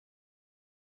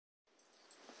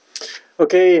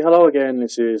Okay, hello again.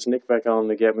 This is Nick back on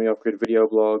the Get Me OffGrid video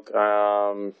blog.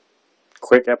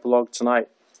 Quick epilogue tonight.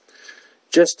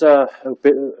 Just a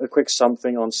quick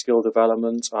something on skill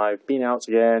development. I've been out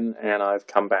again and I've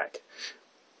come back.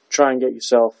 Try and get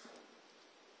yourself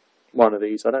one of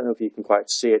these. I don't know if you can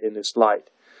quite see it in this light.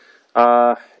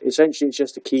 Essentially, it's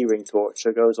just a keyring torch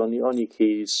that goes on your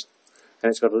keys,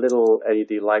 and it's got a little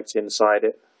LED light inside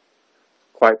it,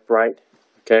 quite bright.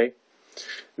 Okay.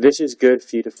 This is good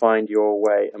for you to find your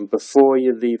way, and before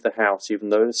you leave the house, even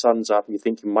though the sun's up and you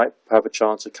think you might have a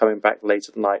chance of coming back late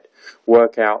at night,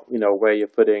 work out, where you're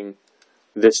putting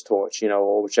this torch,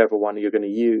 or whichever one you're going to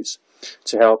use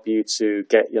to help you to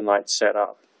get your night set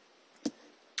up.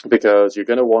 Because you're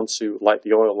going to want to light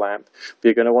the oil lamp, but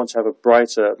you're going to want to have a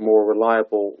brighter, more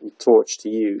reliable torch to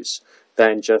use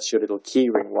than just your little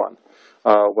keyring one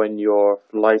when you're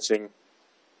lighting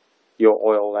your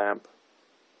oil lamp.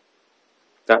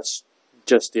 That's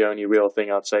just the only real thing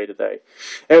I'd say today.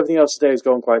 Everything else today has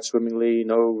gone quite swimmingly,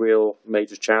 no real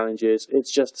major challenges.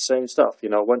 It's just the same stuff.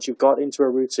 Once you've got into a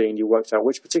routine, you worked out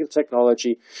which particular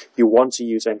technology you want to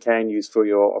use and can use for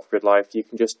your off-grid life, you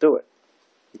can just do it.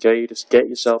 Okay, you just get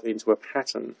yourself into a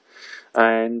pattern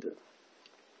and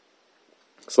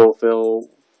fulfill,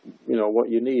 what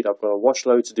you need. I've got a wash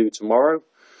load to do tomorrow.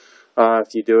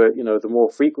 If you do it, the more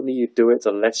frequently you do it,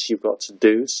 the less you've got to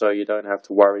do, so you don't have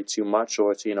to worry too much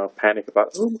or to, panic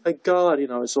about, oh my God,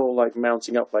 it's all like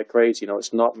mounting up like crazy.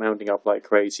 It's not mounting up like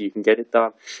crazy. You can get it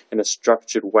done in a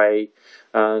structured way,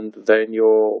 and then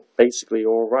you're basically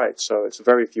all right. So it's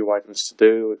very few items to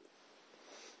do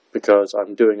because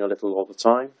I'm doing a little all the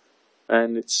time,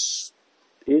 and it's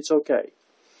okay.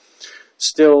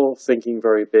 Still thinking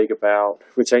very big about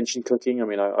retention cooking. I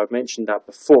mean, I've mentioned that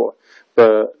before,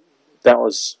 but that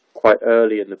was quite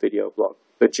early in the video blog.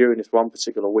 But during this one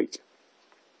particular week,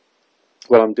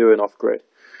 while I'm doing off-grid,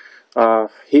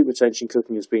 heat retention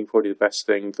cooking has been probably the best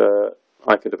thing that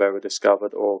I could have ever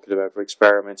discovered or could have ever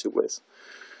experimented with.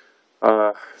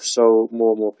 So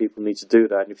more and more people need to do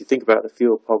that. And if you think about the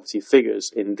fuel poverty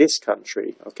figures in this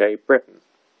country, okay, Britain,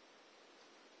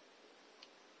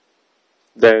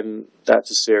 then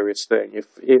that's a serious thing.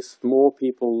 If more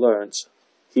people learnt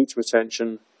heat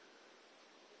retention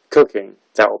cooking,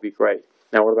 that would be great.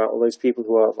 Now, what about all those people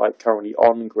who are currently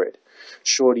on grid?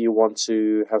 Surely you want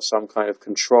to have some kind of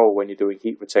control when you're doing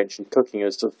heat retention cooking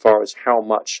as far as how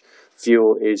much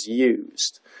fuel is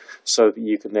used, so that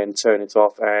you can then turn it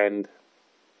off and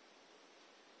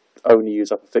only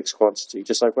use up a fixed quantity.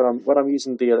 Just like when I'm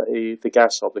using the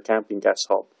gas hob, the camping gas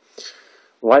hob.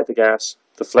 Light the gas,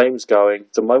 the flame's going.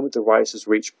 The moment the rice has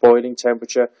reached boiling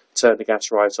temperature, turn the gas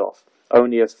right off.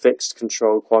 Only a fixed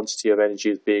controlled quantity of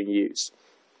energy is being used.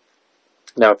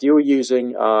 Now, if you were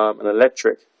using an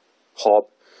electric hob,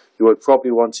 you would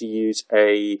probably want to use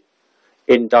a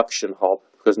induction hob,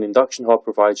 because an induction hob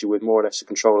provides you with more or less the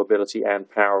controllability and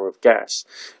power of gas.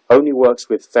 Only works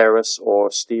with ferrous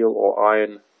or steel or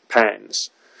iron pans,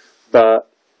 but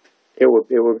it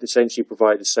would essentially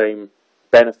provide the same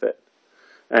benefit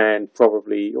and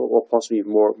probably or possibly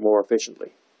even more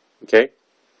efficiently. Okay.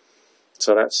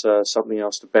 So that's something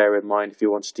else to bear in mind if you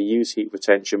wanted to use heat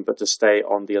retention, but to stay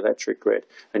on the electric grid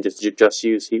and just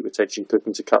use heat retention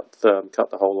cooking to cut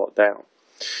the whole lot down.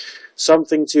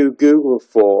 Something to Google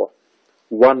for: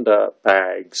 Wonder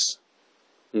bags.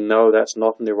 No, that's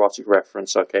not an erotic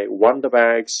reference. Okay, Wonder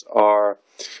bags are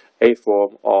a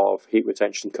form of heat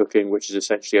retention cooking, which is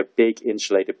essentially a big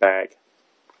insulated bag.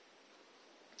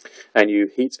 And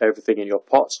you heat everything in your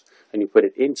pot, and you put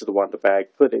it into the Wonder bag,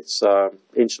 put its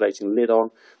insulating lid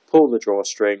on, pull the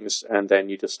drawstrings, and then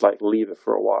you just leave it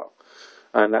for a while.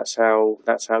 And that's how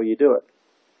you do it.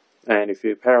 And if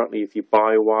you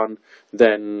buy one,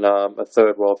 then a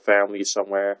third world family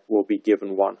somewhere will be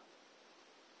given one.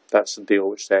 That's the deal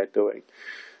which they're doing.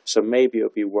 So maybe it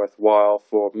would be worthwhile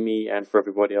for me and for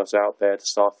everybody else out there to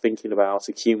start thinking about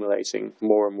accumulating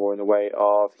more and more in the way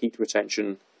of heat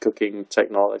retention cooking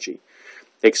technology,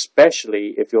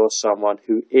 especially if you're someone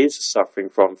who is suffering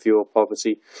from fuel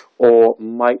poverty or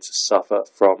might suffer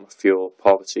from fuel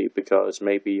poverty because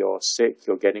maybe you're sick,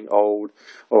 you're getting old,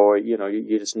 or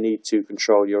you just need to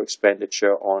control your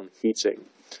expenditure on heating.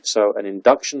 So an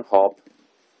induction hob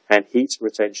and heat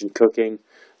retention cooking,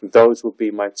 those would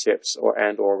be my tips or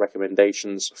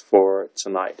recommendations for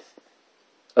tonight,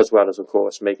 as well as, of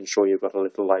course, making sure you've got a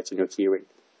little light on your keyring.